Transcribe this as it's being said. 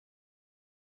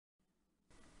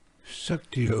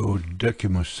Sectio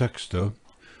decima sexta,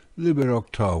 liber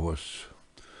octavus,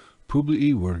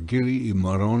 publii Virgilii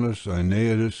Maronis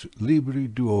Aeneidis Libri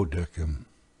XII.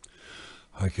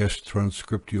 Haec est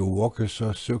transcriptio vocis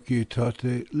a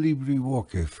societate libri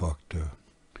voce facta.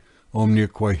 Omnia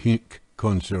quae hinc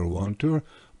conservantur,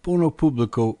 bono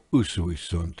publico usui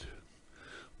sunt.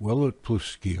 Velut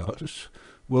pluscias,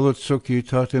 velut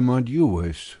societatem ad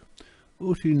iuves,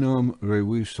 uti nam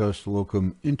revisas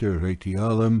locum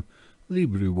interretialem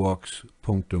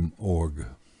LibriVox.org.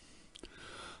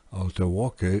 Alta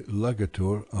voce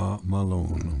legatur a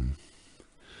Malone.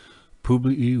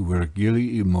 Publii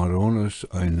Virgilii Maronis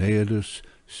Aeneidis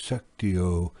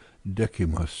sectio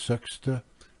decima sexta,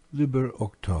 liber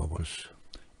octavus.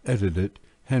 Edited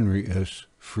Henry S.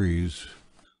 Fries.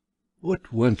 Ut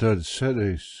ventad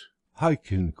sedes,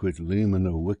 haecin quid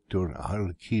limina victor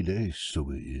Alcides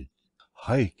subiit,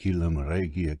 haecilem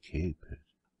regia cepit,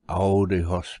 aude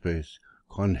hospes,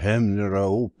 contemnera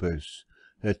opes,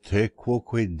 et te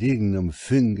quoque dignum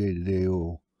finge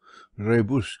Deo,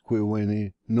 rebusque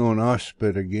veni non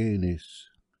aspera genis,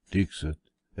 dixit,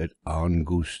 et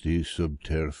angusti sub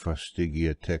ter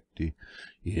fastigia tecti,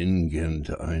 ingent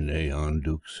Aenean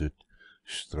duxit,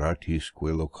 stratisque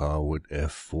locavit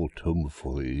effultum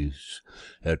foliis,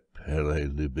 et pelle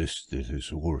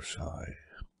libistitis ursae.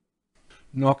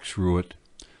 Nox ruit,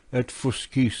 et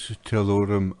fuscis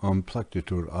telorum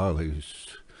amplectitur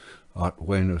alis, at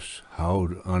Venus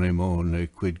haud animo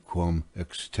nequidquam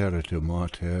exterita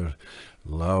mater,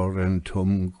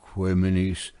 laurentum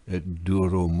queminis et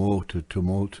duro motu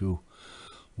tumultu,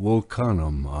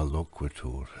 vulcanum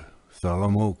alloquitur,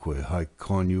 thalamoque haec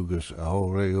conjugus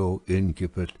aureo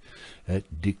incipit, et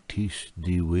dictis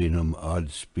divinum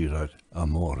adspirat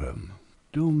amorem.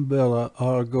 Dum bella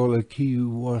argo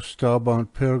laciu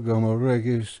stabant Pergama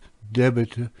regis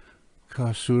debita,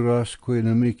 casurasque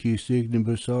nemicis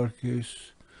ignibus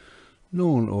arces,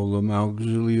 non olim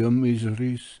auxilium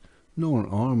miseris, non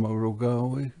arma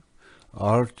rogave,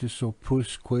 artis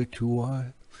opusque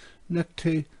tuae, nec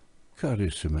te,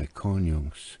 carissime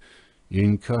conjunx,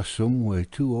 in casumve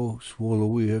tuos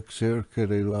volui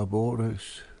exercere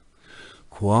labores,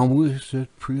 quamus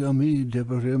et priami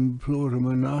deberem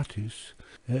pluriminatis,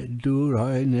 et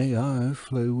durae neae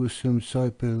flevissim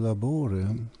saepe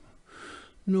laborem,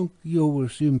 nunc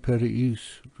Iovus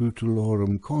imperiis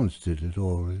rutulorum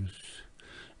constitutoris,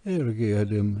 erge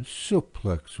adem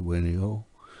supplex venio,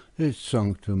 et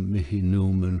sanctum mihi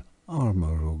numen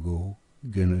arma rogo,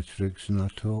 genetrix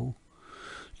nato,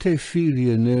 te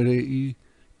filia nerei,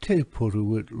 te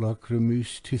poruit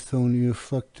lacrimis Tithonia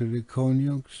flectere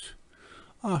conjunx,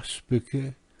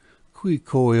 aspice, qui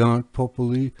coeant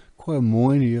populi, quae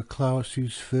moenia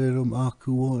clausis ferum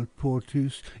acuant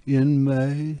portis in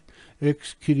me,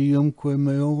 excidiumque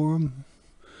meorum?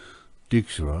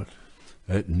 Dixerat,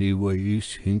 et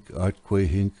niveis hinc atque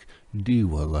hinc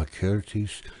diva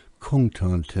lacertis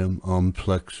cunctantem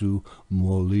amplexu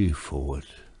mollifoet.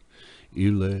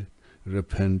 Ille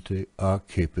repente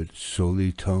accepit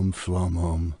solitam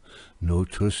flammam,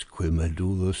 notusque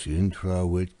medullus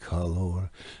intravit calor,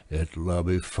 et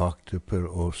labi facta per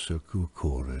ossa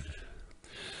cucorit.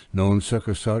 Non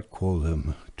secusat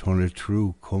quolim,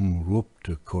 tonitru cum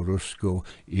rupta corusco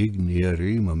ignea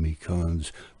rima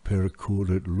micans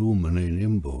percurit lumine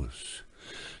nimbos,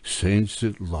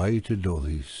 sensit laeta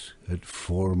dolis, et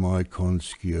formae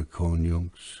conscia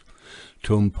conjunx,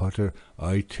 tum pater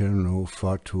aeterno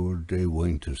fatur de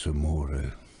ventus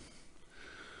amore.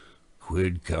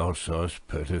 Quid causas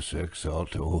petis ex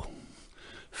alto,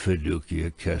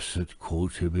 fiducia cessit quo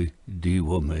tibi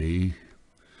diva mei,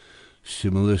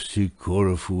 similis si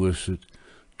cora fuissit,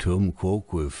 tum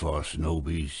quoque fas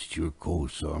nobis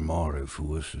turcos armare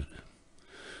fuissit.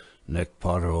 Nec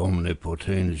pater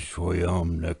omnipotens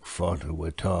troiam, nec fata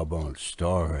vetabant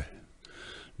stare,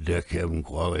 decem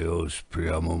qualios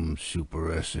priamum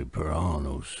superesse per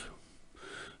annus,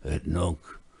 et nunc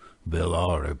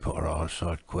bellare paras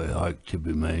atque haec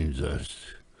tibi mens est,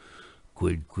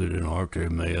 quid in arte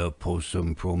mea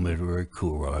possum promittere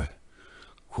curae,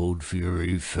 quod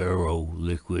fieri ferro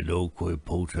liquidoque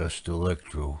potest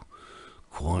electro,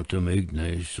 quantum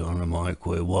ignes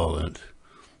animaeque valent,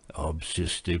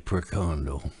 absiste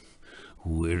precando,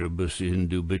 viribus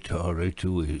indubitare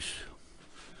tuis.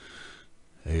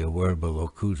 Ea verba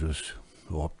locutus,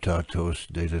 optatos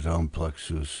dedet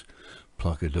amplexus,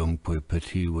 placidumque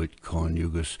petivit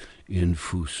conjugus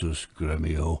infusus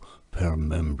gremio per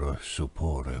membra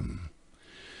supporem.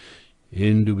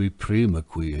 Indubi prima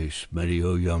quies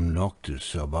medio iam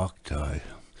noctis ab actae,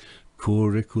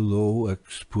 curriculo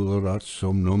expulerat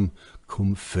somnum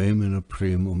cum femina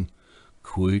primum,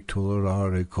 Qui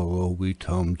tolerare colloqui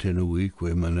tam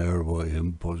tenuique Minerva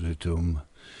impositum,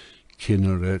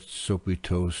 cineret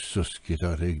sopitos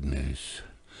suscitat ignes,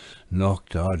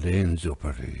 nocta dens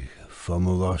operi,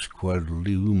 famulas quad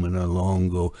lumina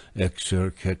longo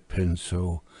exercet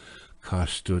penso,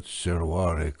 castut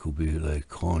servare cubile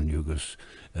conjugus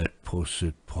et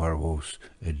possit parvos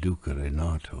educere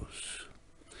natos.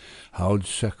 Haud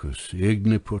secus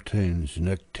igni potens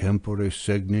nec tempore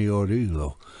segni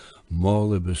orilo,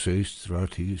 molibus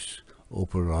estratis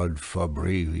operad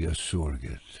fabrilia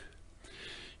surgit.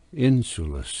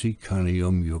 Insula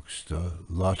sicanium juxta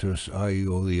latus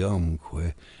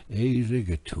aeoliumque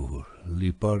erigatur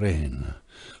liparena,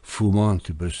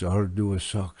 fumantibus ardua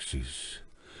oxis,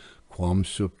 quam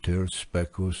subter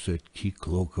specus et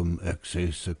ciclocum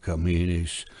exesa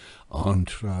caminis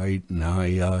antrae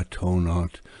naia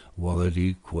tonat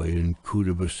valedique in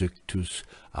cudibus ictus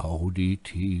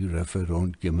auditi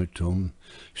referunt gemitum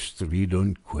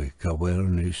stridunque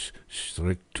cavernis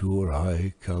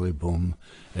stricturae calibum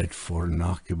et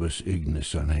fornacibus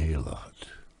ignis anhelat.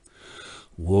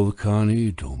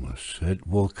 Vulcani domus et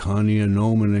vulcania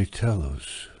nomine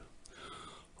tellus,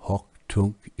 hoc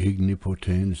tunc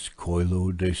ignipotens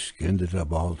coelo descendit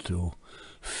ab alto,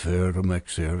 ferrum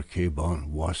exercebant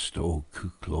vasto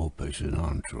cyclopes in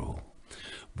antro.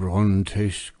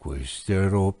 Brontesque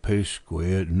steropesque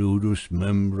et nudus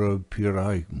membra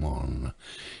pyraemon,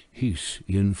 his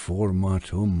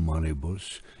informatum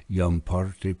manibus iam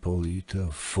parte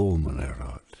polita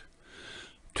fulminerat.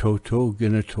 Toto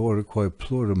genitorque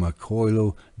plurima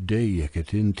coelo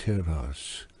deiecit in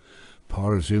terras,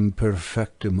 pars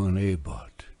imperfectum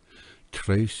anebat,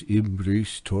 tres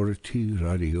imbris torti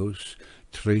radios,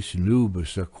 tres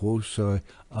nubes aquosae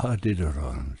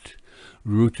adiderant,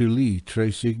 rutili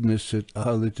tres ignis et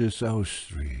alitus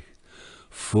austri,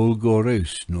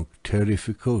 fulgores nunc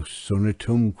terrificos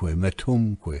sonitumque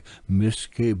metumque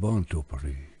miscebant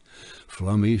operi,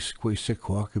 flammisque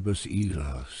sequacibus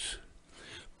iras,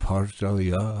 part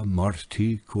alia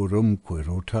marti curumque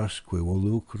rotasque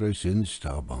volucres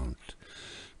instabant,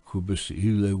 quibus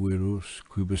ille virus,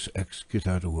 quibus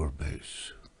excitat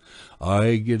urbes.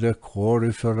 Aegida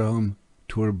quoriferam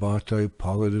turbatae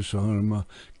pallidus arma,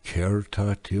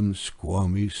 certatim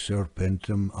squamis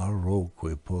serpentem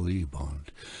aroque polibant,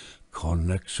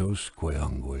 connexosque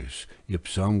anguis,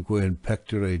 ipsamque in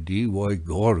pectore divae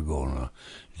gorgona,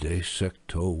 de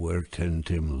secto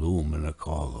vertentem lumina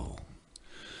colo.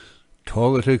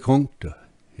 Tollite cuncta,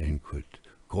 inquit,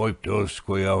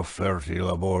 coiptosque auferti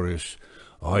laboris,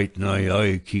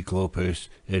 aetnae ciclopes,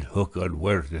 et huc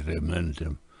advertite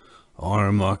mentem,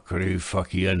 armacri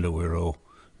facienda viro,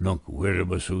 nunc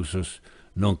viribus usus,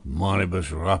 nunc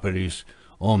manibus rapidis,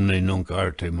 omne nunc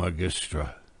arte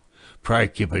magistra,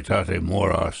 praecipitate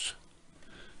moras,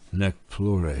 nec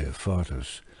plure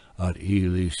fatus ad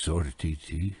illi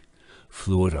sortiti,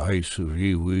 fluit aesu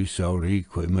rivis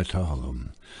aurique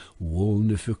metallum,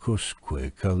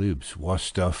 vulnificusque calibs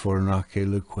vasta fornace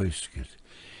liquescit,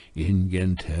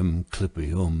 ingentem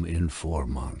clipium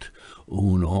informant,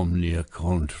 un omnia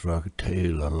contra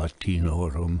tela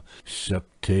latinorum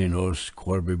septenos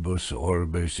corbibus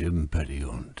orbes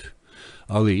impediunt.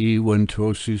 Alii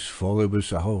ventrosis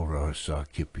folibus auras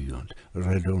accipiunt,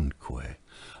 redunque,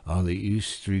 alii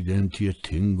stridentia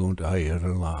tingunt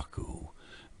aere lacu,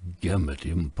 gemet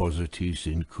impositis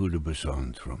in cudibus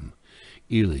antrum,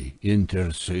 illi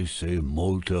inter sese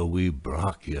multa vi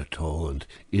brachia tollant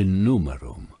in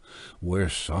numerum,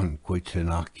 versanque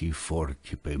tenaci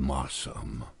forcipe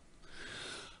massam.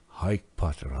 Haec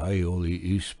pater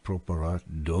aeoliis properat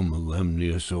dum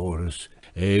lemnius oris,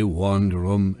 e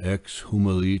wanderum ex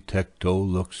humili tecto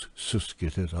lux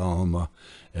suscitet alma,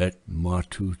 et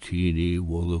matutini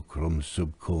volucrum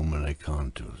subculmine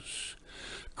cantus.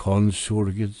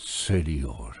 Consurgit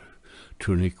sedior,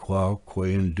 turniquaque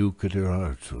induciter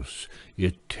artus,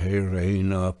 it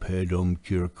terrena pedum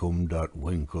circum dat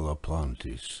vincula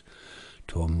plantis,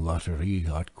 tom lateri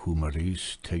at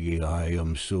cumaris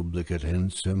tegiaeum sublicet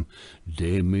ensem,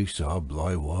 demis ab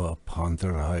laeva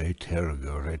pantherae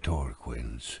terga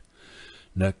retorquens.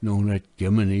 Nec non et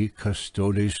gemini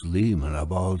custodes limen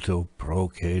ab alto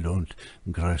procedunt,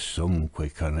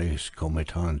 grassumque canes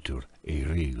comitantur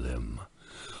erilem.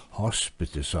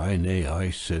 Hospitis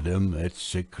Aeneae sedem et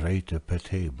secreta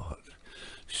petebat,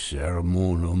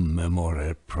 sermonum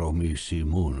memoret promisi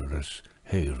muneris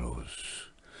heros.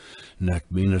 Nec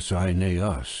minus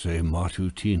Aeneas e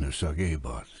matutinus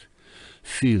agebat,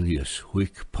 filius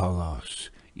huic pallas,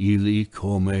 illi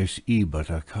comes ibat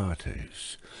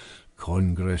acates,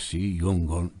 congressi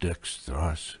jungunt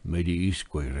dextras,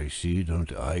 mediisque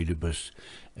residunt aedibus,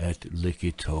 et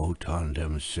licito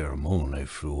tandem sermone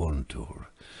fruuntur,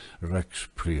 rex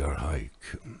prior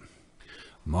haec.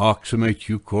 Maxime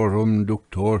tucorum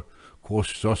ductor, quos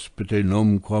sospite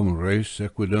numquam res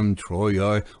equidem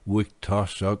Troiae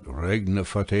victas ac regna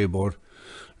fatebor,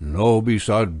 nobis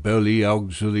ad belli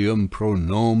auxilium pro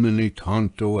nomini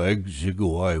tanto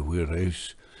exiguae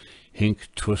vires, hinc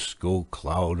tusco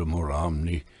claudum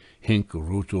oramni, hinc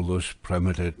rutulus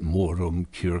premitet murum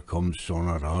circum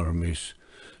sonar armis,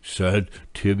 sed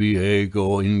tibi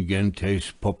ego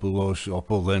ingentes populos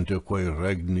opulentaque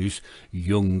regnis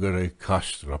jungere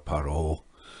castra paro,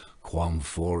 quam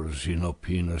fors in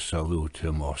opina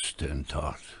salutem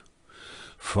ostentat.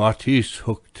 Fatis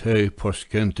huc te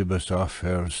poscentibus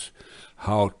affers,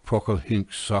 haut procul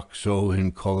hinc saxo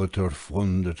in colator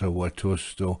fundata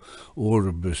vetusto,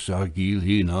 urbis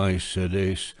agilinae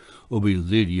sedes, ubi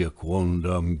Lydia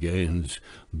quondam gens,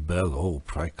 bello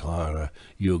praeclara,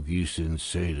 iugis in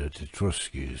sedet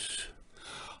Etruscis.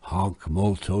 Hanc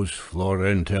multos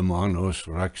florentem annos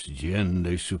rex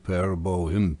gende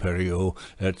superbo imperio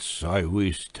et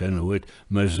saevis tenuit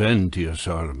Mezentius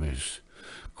armis,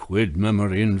 quid memor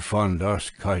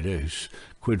infandas caedes,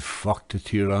 quid facta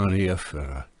tyranni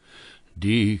effera,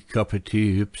 di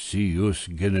capiti ipsius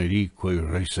generique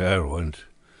reservant,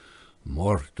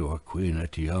 morto quin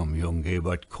etiam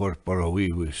iungebat corpora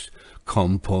vivis,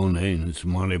 componens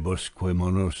manibusque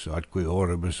manus atque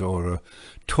orbis ora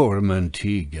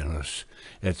tormenti genus,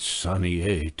 et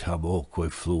sanie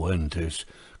taboque fluentes,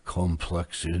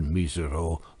 complex in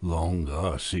misero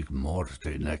longa sic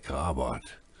morte necabat.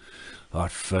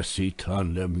 At feci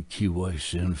tandem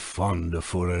cives in fonda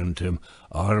furentem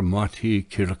armati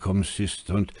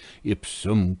circumsistunt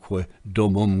ipsumque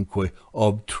domumque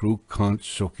obtrucant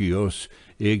socios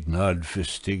ignad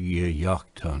festigia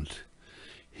jactant.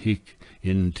 Hic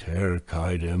inter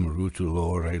caedem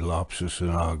rutulore lapsus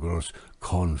in agros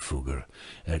confuger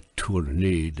et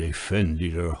turni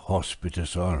defendider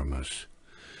hospitis armas.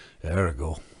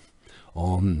 Ergo,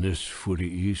 omnis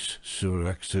furiis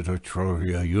surrexitor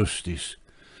Troia justis,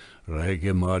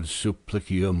 regem ad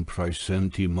supplicium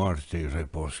praesenti Marte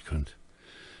reposcant.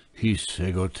 His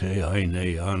ego te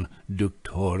Aenean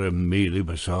ductorem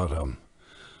milibus adam,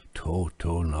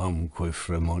 toto namque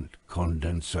fremunt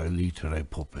condensae litere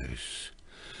popes.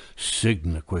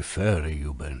 Signaque fere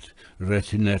jubent,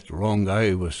 retinet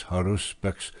longaevus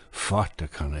haruspex fata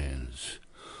canens.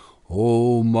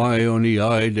 O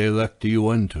Maioniae delecti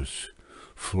juventus,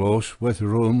 flos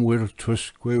veterum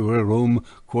virtusque verum,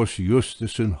 quos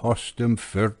justus in hostem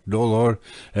fert dolor,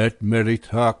 et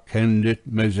merita cendit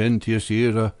Mezentius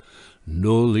ira,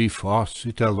 nulli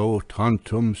facit allo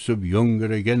tantum sub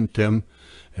jungere gentem,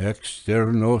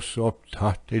 externos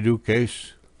optate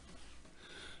duces.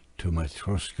 Tum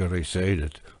Etruscere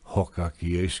sedet, hoc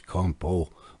acies campo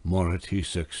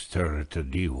monetis exterita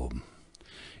divum.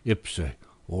 Ipse,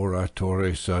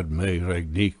 oratores ad me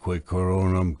regnique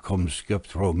coronam cum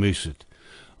sceptro misit,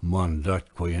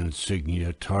 mandatque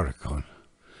insignia tarcon.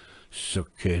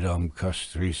 Succedam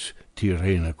castris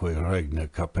tyrenaque regna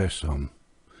capessam.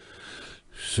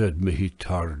 Sed mihi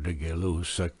tarde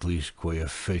gelus ecclisque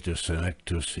fetus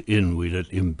senectus invidet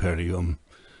imperium,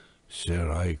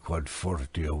 serae quad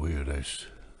fortia vires.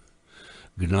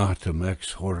 Gnatum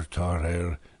ex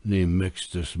hortarer, ni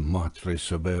mixtus matre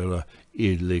sabella,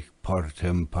 illic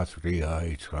partem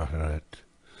patriae traheret.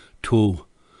 Tu,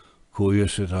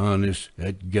 cuius et annis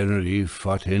et generi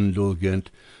fat indulgent,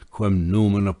 quem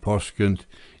numina poscent,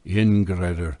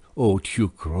 ingreder, o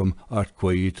tucrum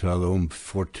atque Italum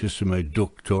fortissime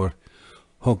ductor,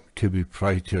 hunc tibi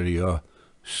praeteria,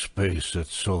 spes et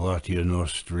solatia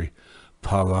nostri,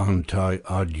 palantae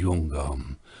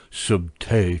adjungam, sub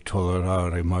te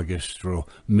tolerare magistro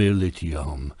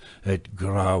militiam, et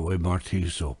grave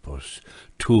martis opus,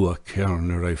 tua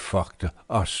cernere facta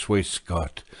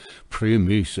assuescat,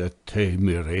 primis et te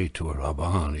miretur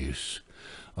abanis.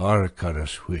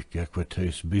 Arcadas hic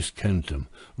equites biscentem,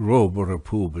 robora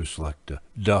pubis lecta,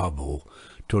 dabo,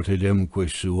 totidemque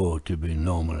suo tibi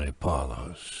nomine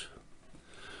palas.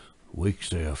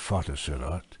 Vixea fatus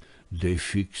erat, de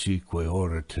fixi que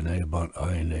ora tenebant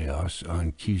Aeneas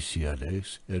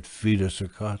Anchisiades et fides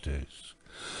Achates.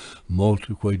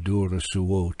 Multique dura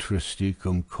suo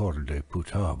tristicum corde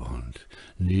putabant,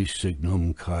 ni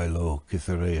signum caelo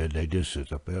Cytherea dedisset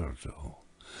aperto.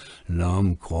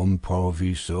 Nam quam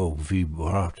proviso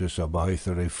vibratus ab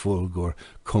aethere fulgor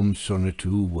cum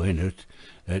sonitu venit,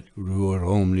 et ruor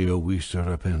omnia visa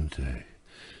repente.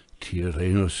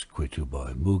 Tyrenus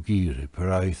quitubae mugire per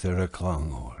aethere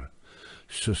clangor.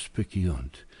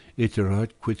 Suspiciunt,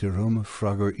 iterat quiterum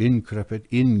fragor increpit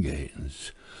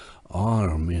ingens,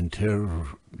 arm inter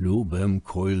nubem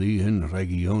coeli in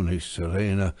regione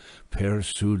serena per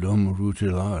sudum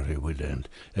rutilare vident,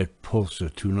 et pulsa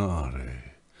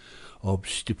tunare.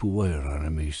 Obstipuer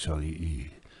animi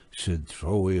salii, sed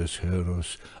Troius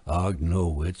heros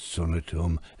agnovit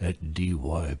sonitum et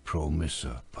divae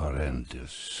promissa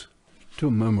parentis.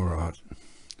 To memorat,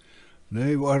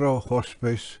 ne varo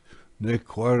hospes, ne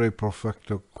quare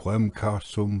profecto quem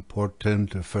casum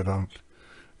portente ferant,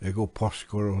 ego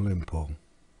poscor Olympo.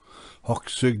 Hoc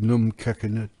signum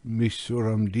cecinet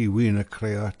misuram divina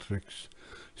creatrix,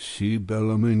 si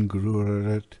bellum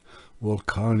ingrureret,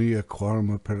 vulcania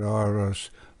quarma per aras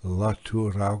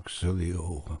latur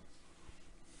auxilio.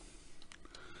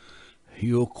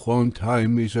 Io quantae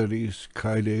miseris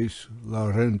caedes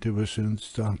larentibus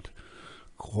instant,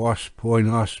 quas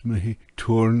poenas mihi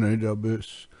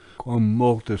turnedabis, quam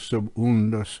multis sub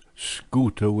undas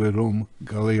scuta virum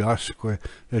galliasque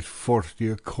et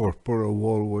fortia corpora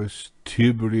volves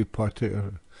tibri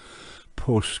pater,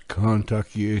 post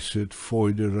cantac iesit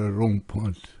foedera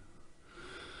rumpant.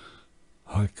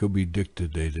 Haec ubi dicta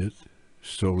dedit,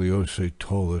 soliose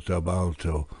tollit ab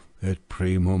alto, et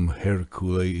primum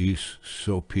Herculeis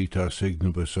sopitas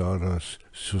ignibus aras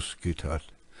suscitat.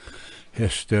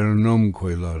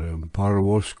 Hesternumque larem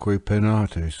parvosque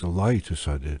penates laetus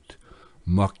adit,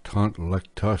 mactant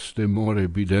lectas de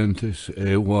morbidentis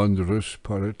e wandrus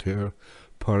parater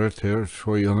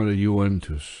Troiana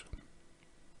Juventus.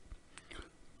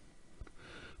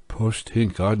 Post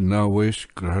hinc ad naves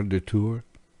graditur,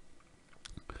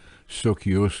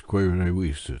 sociosque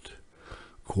revisit.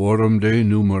 Quorum de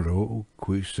numero,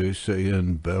 qui se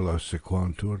seien bella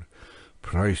sequantur,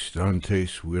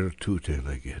 praestantes virtute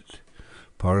legit.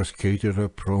 Pars caetera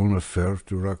prona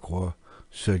fertura qua,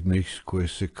 segnisque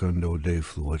secundo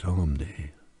defluit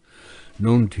omne.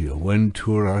 Nuntio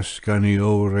ventura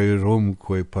scaniore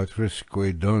rumque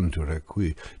patrisque dantura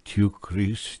qui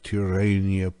tucris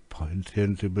Tyrrhenia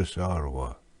patentibus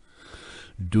arva.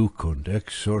 Ducunt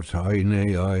exort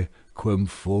Aeneae, quem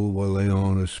fulva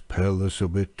leonis pellus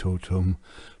obit totum,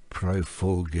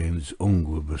 praefulgens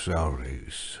unguibus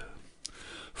aureis.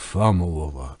 Fama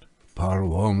volat,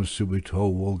 parvam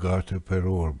subito vulgata per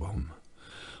orbam.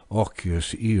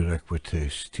 Ocius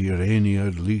irequites Tyrrhenia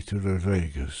litera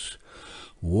regus,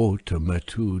 vota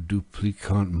metu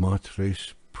duplicant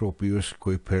matres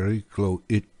propiusque periclo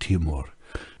it timor,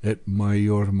 et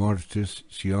maior martis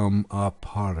siam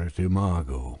apparet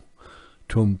imago.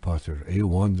 Tum pater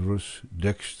wandrus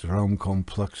dextram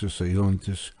complexus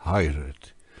eontis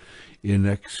haeret, in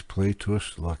ex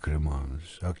pletus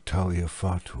lacrimans actalia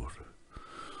fatur.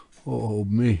 O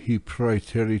mihi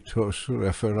praeteritos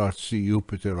referatsi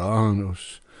Jupiter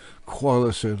annos,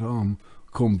 qualis et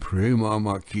cum primam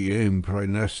aciem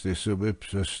praeneste sub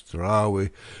ipsa stravi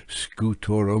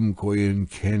scutorumque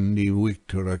incendi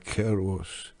victora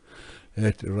ceros,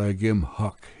 et regim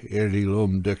hac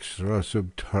erilum dextra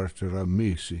sub tartara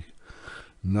misi,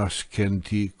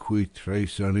 nascenti qui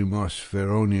tres animas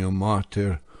feronia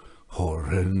mater,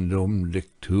 horrendum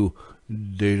dictu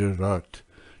dederat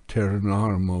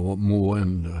ternarma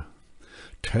moenda,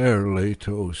 ter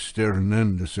leto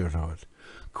sternendus erat,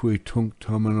 qui tunc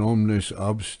tamen omnes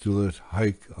abstulit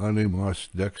haec animas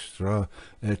dextra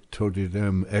et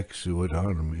totidem exuit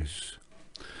armis.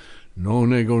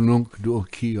 Non ego nunc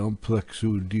dulci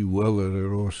amplexu divellere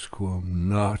rosquam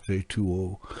nate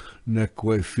tuo,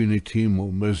 neque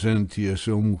finitimo mesentius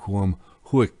umquam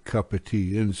huic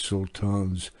capiti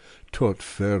insultans tot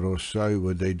ferro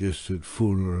saeva dedissit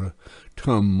funera,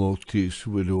 tam multis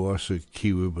viduasit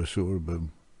civibus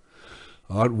urbem.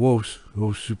 Ad vos,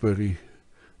 o superi,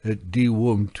 et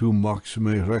divum tu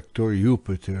maxime rector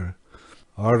Jupiter,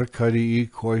 Arcadii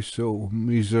quaeso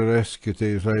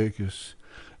miserescite regis,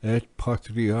 et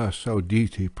patrias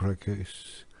auditi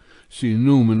preces, si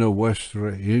numina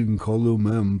vestra in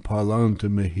columem palante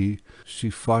mihi, si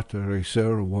fatere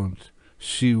servant,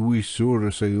 si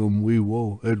visurus eum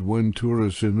vivo et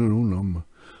venturus in unum,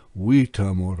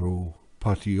 vitamoro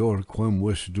patior quem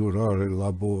vis durare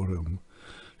laborem,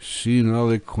 sin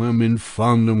aliquem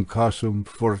infandum casum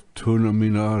fortuna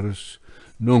minaris,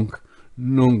 nunc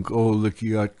o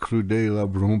liciat crudela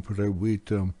rompere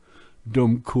vitam,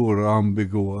 dum cur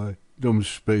ambiguae, dum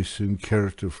spes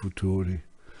incerta futuri,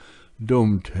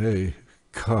 dum te,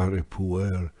 care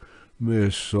puer,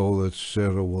 me solet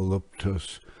sera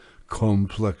voluptas,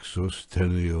 complexus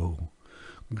teneo,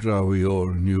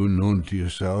 gravior nu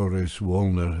nuntius aures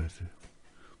vulneret.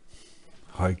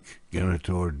 Haec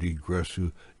genitor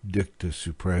digressu dicta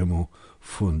supremo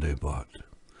fundebat.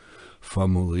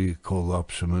 Famuli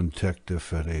collapsum intecta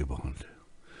ferebant.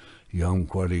 iam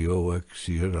quadio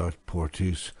exierat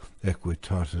portis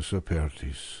equitatis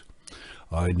apertis.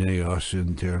 Aeneas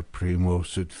inter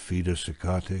primos et fides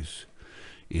ecates,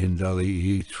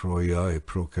 indalii Troiae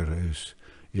proceres,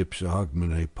 ips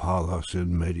agmene palas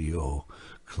in medio,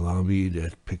 clamid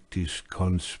et pictis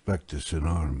conspectus in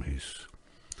armis.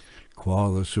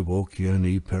 Qualis ob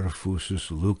oceani perfusus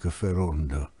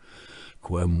luciferonda,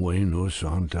 quem Venus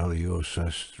antalios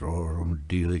astrorum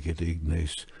dilicet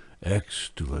ignes,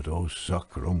 extulit o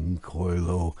sacrum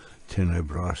coelo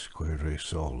tenebrasque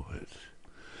resolvet.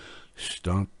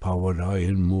 Stant pavadae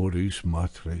in muris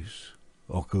matres,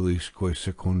 oculisque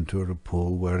secuntur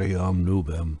pulveriam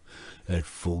nubem, et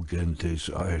fulgentes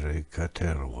aere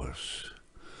catervas.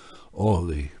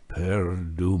 Oli per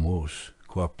dumos,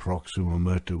 qua proximum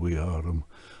etuviarum,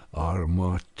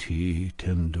 armati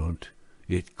tendunt,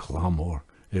 et clamor,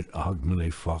 et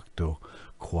agmene facto,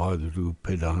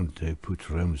 quadrupedante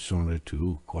putrem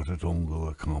sonetu quatat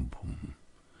ungula campum.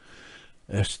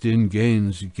 Est in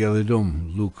gens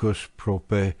gelidum lucus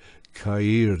prope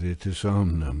caeritis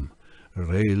omnem,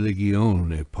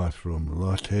 religione patrum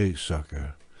late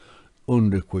sacer,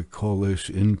 undeque colis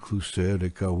inclusere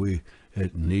cavi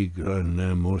et nigra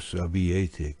nemos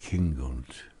abiete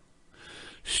cingunt.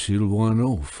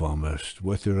 Silvano famest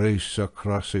veteres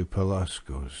sacrasse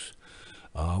pelascos,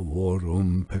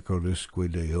 avorum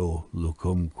pecorisque Deo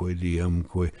lucumque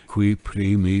diemque, qui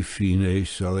primi fine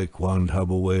saliquant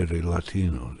habuere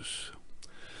Latinos.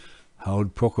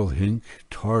 Haud procul hinc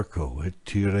Tarco et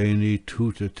Tyrrheni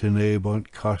tuta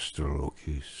tenebant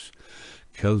castrolocis,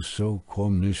 celso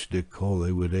quomnis de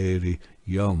cole videri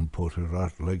iam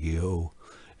poterat legio,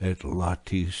 et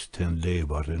latis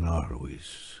tendebat in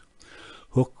arvis.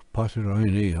 Huc pater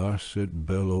Aeneas et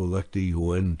bello lecti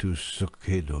juventus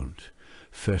succedunt,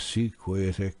 fecique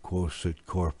et equos et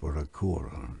corpora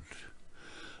curant.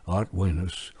 At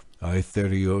Venus,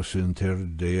 aetherios inter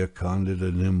dea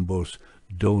candida nimbos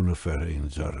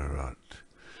donaferens aderat,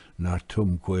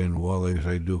 natumque in vale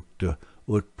reducta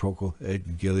ut procul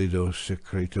et gelidos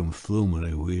secretum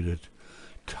flumine videt,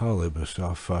 talibus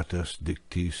a fatas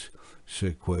dictis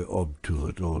seque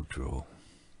obtulit ultro.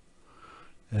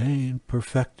 Ein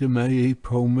perfectum ei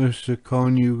promissa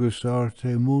conjugus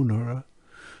arte munera,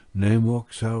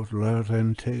 nemox aut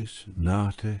larentes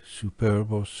nate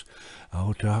superbos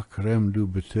aut acrem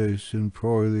dubites in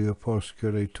proelia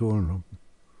poscere turnum.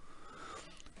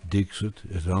 Dixit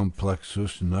et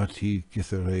amplexus nati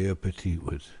cytherea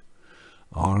petitit,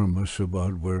 arma sub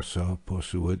adversa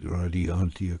posuit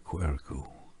radiantia quercu.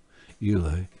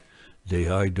 Ille, de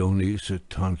aedonis et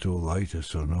tanto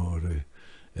laetus honore,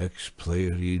 ex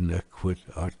pleri nequit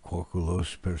at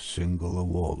quoculos per singula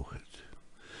voluit.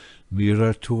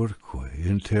 Miraturque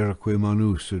interque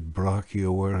manus et brachia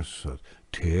versat,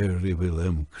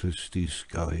 terribilem Christi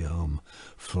scaliam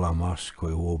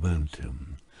flammasque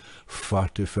vomentem,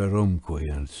 fatiferumque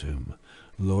ensim,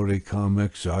 loricam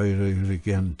ex aere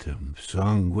regentem,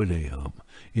 sanguineam,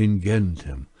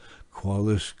 ingentem,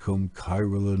 qualis cum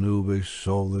caerula nubes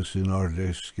solis in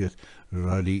ardescit,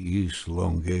 radiis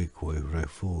longeque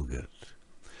refulget.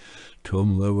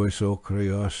 Tum leves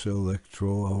ocreas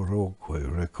electro auroque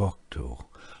recocto,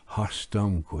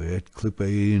 hastamque et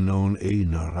clipei non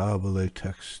enarrabile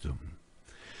textum.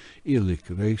 Illic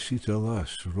recit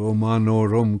alas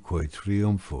Romanorumque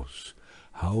triumphos,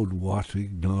 haud vat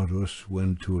ignatus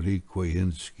venturique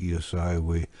inscius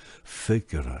aevi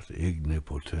fecerat igne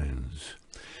potens.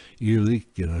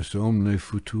 Illic genas omne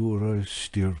futura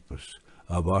stirpus,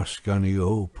 ab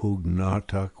Ascanio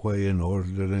pugnataque in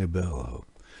ordine bello,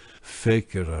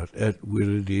 fecerat et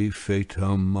viridi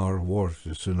fetam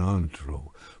marvortis in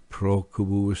antro,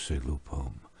 procubus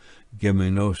elupam,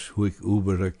 gemenos huic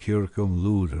ubera circum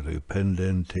ludere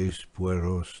pendentes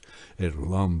pueros et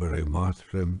lambere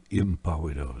matrem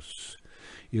impavidos.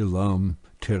 Illam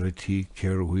teriti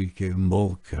cervice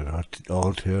mulcerat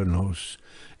alternos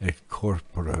et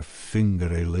corpora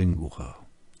fingere lingua.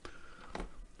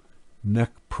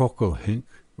 Nec procul hinc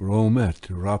Romet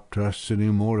raptas in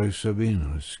imore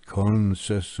Sabinus,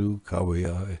 concessu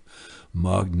caviae,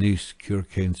 magnis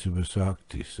circensibus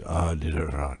actis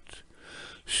adiderat,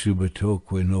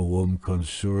 subitoque novum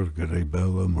consurgere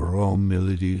bellum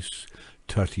Romilidis,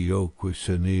 tatioque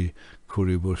seni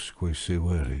curibusque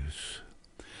severis.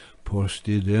 Post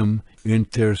idem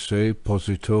inter se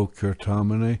posito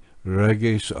certamine,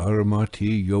 reges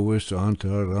armati Jovis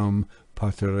antaram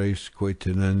pateresque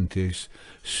tenentes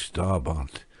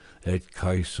stabant, et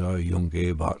caesa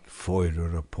jungebat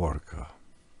foedera porca.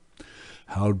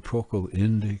 Haud procul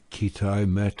inde citae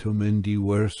metum in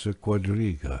diversa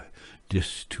quadrigae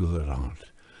distulerant,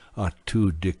 at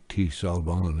tu dictis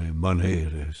Albane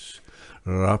maneres,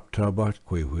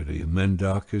 raptabatque viri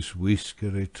mendacis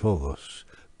viscere tollus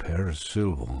per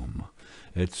silvom,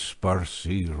 et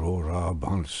sparsi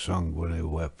rabant sanguine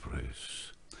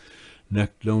vepris.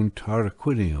 Nec non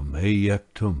Tarquinium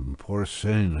eiectum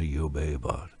porcena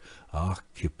iubebat,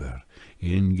 acciper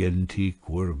ingenti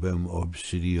querbem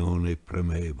obsidione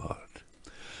premebat.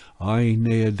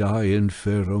 Aeneadae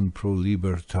inferum pro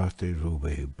libertate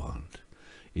rubebant,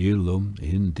 illum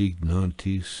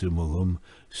indignanti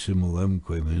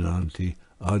simulemque minanti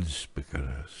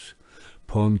adspiceres,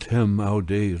 pontem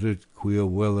auderit quia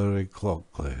velere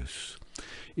clocles,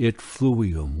 it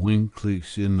fluvium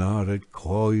vinclis inaret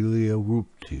coelia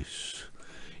ruptis,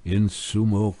 in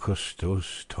sumo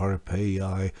custos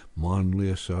tarpeiae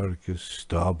manlius arcus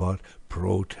stabat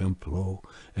pro templo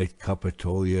et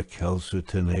Capitolia celsa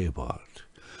tenebat.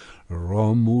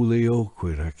 Romulio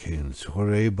quiracens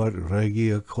horebat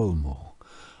regia culmo,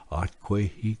 atque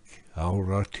hic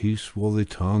auratis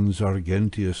volitans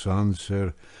argentius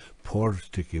anser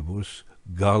porticibus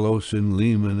Gallos in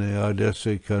limine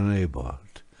adesse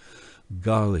canebat.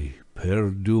 Galli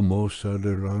perdumos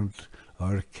aderant,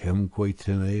 arcemque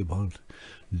tenebant,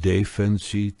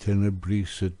 defensi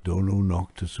tenebris et dono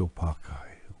noctis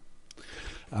opacae.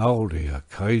 Aurea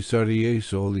Caesarie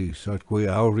solis, atque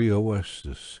aurea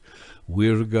vestis,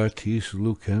 virgatis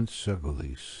lucent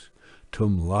segulis,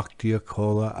 tum lactea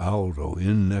cola auro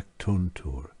in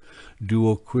nectuntur,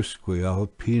 duo quisque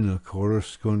alpina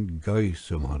coruscunt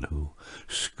gaisum anhu,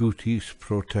 scutis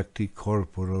protecti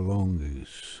corpora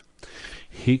longis.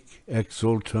 Hic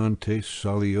exultantes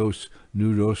salios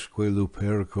nudosque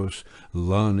lupercos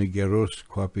lanigeros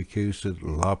quapices et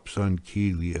laps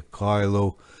ancilia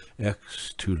caelo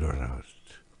extuderat.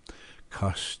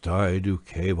 Castae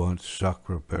ducebant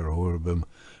sacra per orbem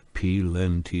P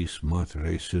lentis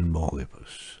matres in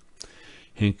mollibus.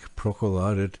 Hinc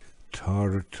procoladet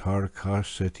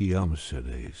tartarcas et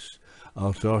iamsedes,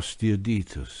 aut ostia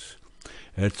ditus,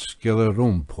 et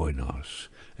scelerum poinos,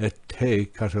 et te,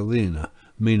 Catalina,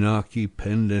 minaci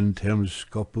pendentem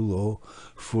scopulo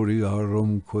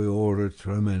furiarum quae ora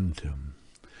trementem.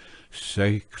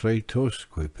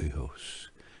 Secretosque pios,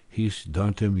 his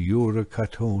dantem iura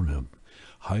catonem,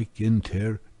 haec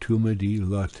inter tumidi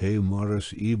late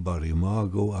maris ibari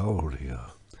mago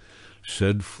aurea,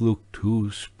 sed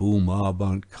fluctus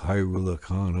spumabant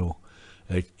Caerulacano,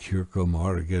 et circum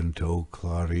argento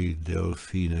clari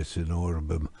delphines in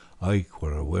orbem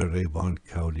aequora verebant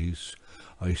caudis,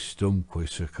 aestumque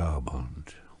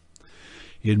secabant.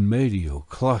 In medio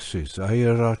classis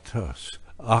aeratas,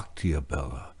 actia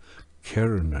bella,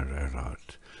 cerner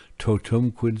erat,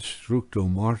 totum quid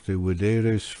structo Marte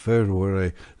videres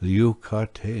fervere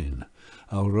liucaten,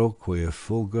 auroque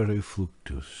effulgere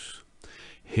fluctus.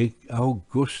 Hic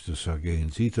Augustus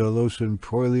agens Italos in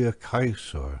proelia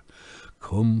Caesar,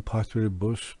 cum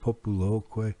patribus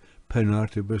populoque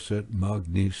penatibus et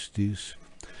magnistis,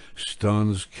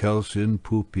 stans cels in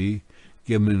pupi,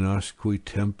 geminas cui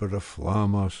tempera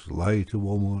flammas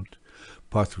laetuomunt,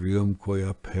 patriumque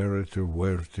aperitur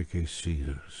vertice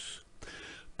sidus.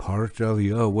 Part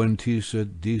alia ventis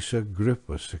et dis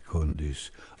Agrippa secundis,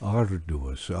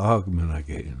 arduus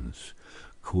agmenagens,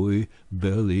 cui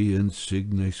belli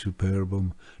insigne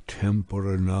superbum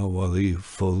tempora navali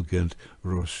fulgent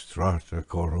rostrata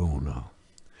corona.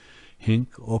 Hinc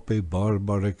ope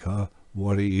barbarica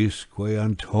variisque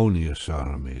Antonius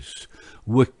armis,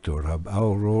 victor ab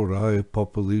aurorae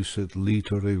populis et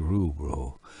litere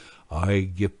rubro,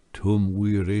 Aegyptum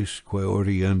virisque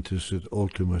orientis et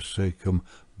ultima secum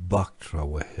Bactra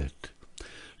vehet,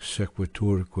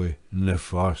 sequiturque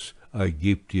nefas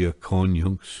Aegyptia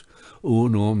conjunx,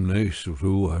 un omnes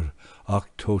ruar, ac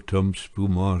totum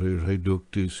spumare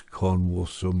reductis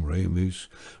convulsum remis,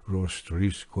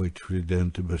 rostrisque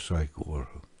tridentibus aequor.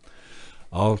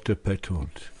 Alta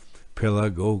petunt,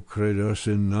 pelago credas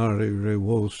in nare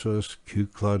revulsas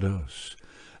cucladas,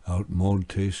 aut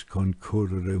montes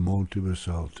concurrere montibus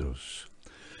altos.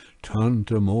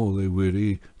 Tanta mole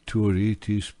viri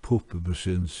turitis pupibus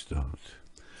instant.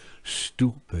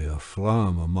 Stupea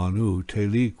flamma manu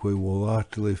telique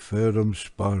volatile ferum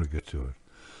spargetur,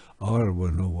 arva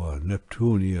nova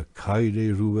Neptunia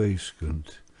caede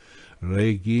ruvescunt,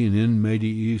 regin in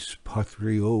mediis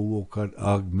patrio vocat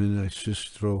agmine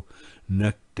sistro,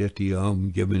 nec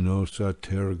detiam geminosa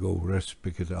tergo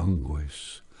respicit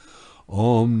anguis.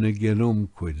 Omne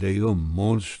genumque deum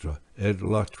monstra et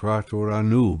latrator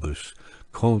Anubis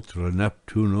contra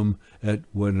Neptunum et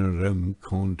Venerem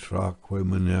contraque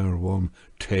Minervam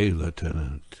te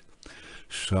latenent.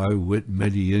 Sae vit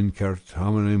medi in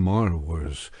Cartamine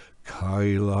marvors,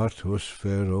 caelatus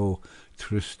fero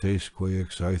tristesque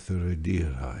ex aethere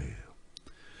dirae.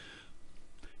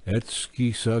 Et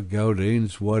scissa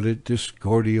gaudens vadet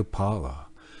discordia pala,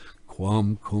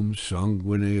 quam cum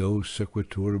sanguineo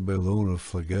sequitur bellona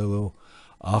flagello,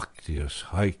 actius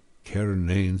haec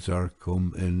cernanes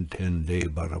arcum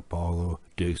intendebat Apollo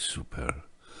de super.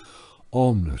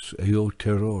 Omnes eo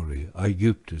terrori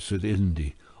Aegyptus et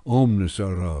Indi, omnes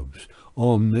Arabs,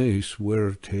 omnes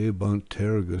vertebant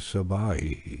terga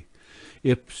Sabaei,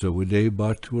 ipsa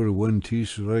videbatur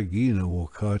ventis regina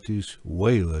vocatis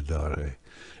vela dare,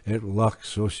 et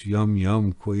laxos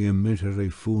iam quae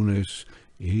emittere funes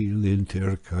il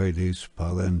intercaedes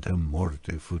palentem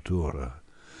morte futura.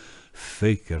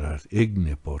 Fecerat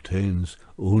igne potens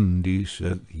undis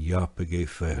et iapige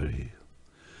feri.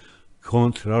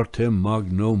 Contrartem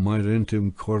magno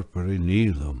maerentem corpore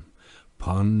nihilum,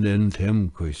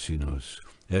 pandentemque sinus,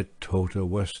 et tota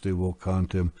veste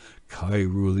vocantem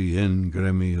caeruli in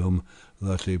gremium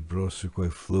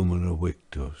latebrosique flumina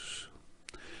victus.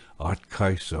 At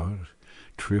Caesar,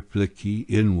 triplici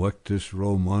invectus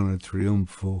Romana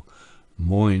triumpho,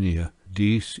 moenia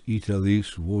dis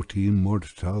Italis voti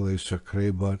mortale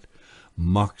sacrebat,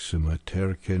 maxima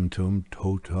tercentum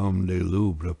totam de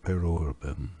lubra per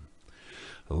orbem.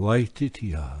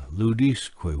 Laetitia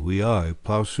ludisque viae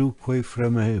plausuque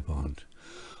fremebant,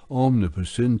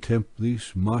 omnibus in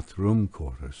templis matrum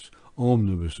chorus,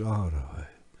 omnibus arae,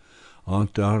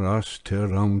 ant aras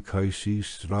terram caesi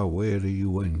stravere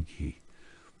juvenci,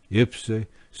 ipse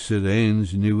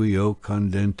sedens nivio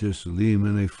candentis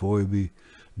limine foebi,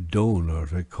 dona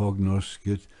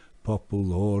recognoscit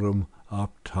populorum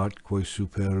aptatque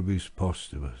superbis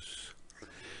postibus.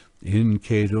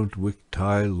 Incedunt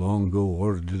victae longo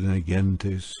ordine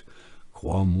gentes,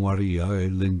 quam variae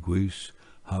linguis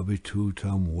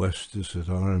habitutam vestis et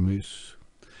armis,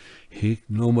 hic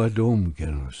nomadum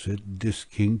genus et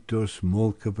discinctos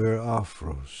mulcaper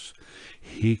afros,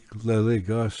 hic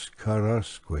leligas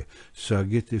carasque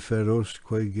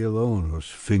sagitiferosque gelonos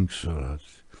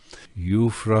finxerat,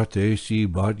 Euphrates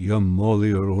ibat iam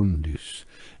mollior undis,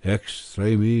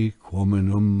 extremi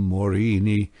quominum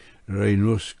morini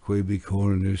renusque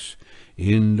bicornis,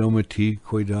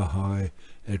 indomitique dahae,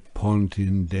 et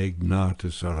pontin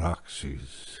degnatus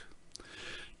araxis.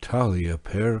 Talia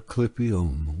per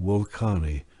clipium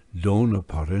vulcani dona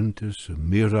parentis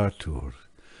miratur,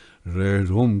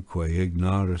 rerumque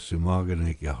ignaris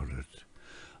imagine gaudet,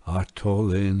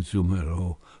 atole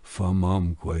zumero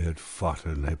famamque et fata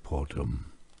nepotum.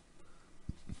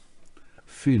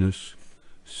 Finis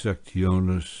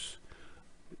sectionis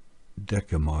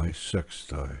decimi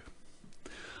sextae.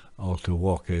 Alta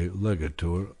voce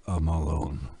legatur a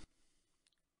Malone.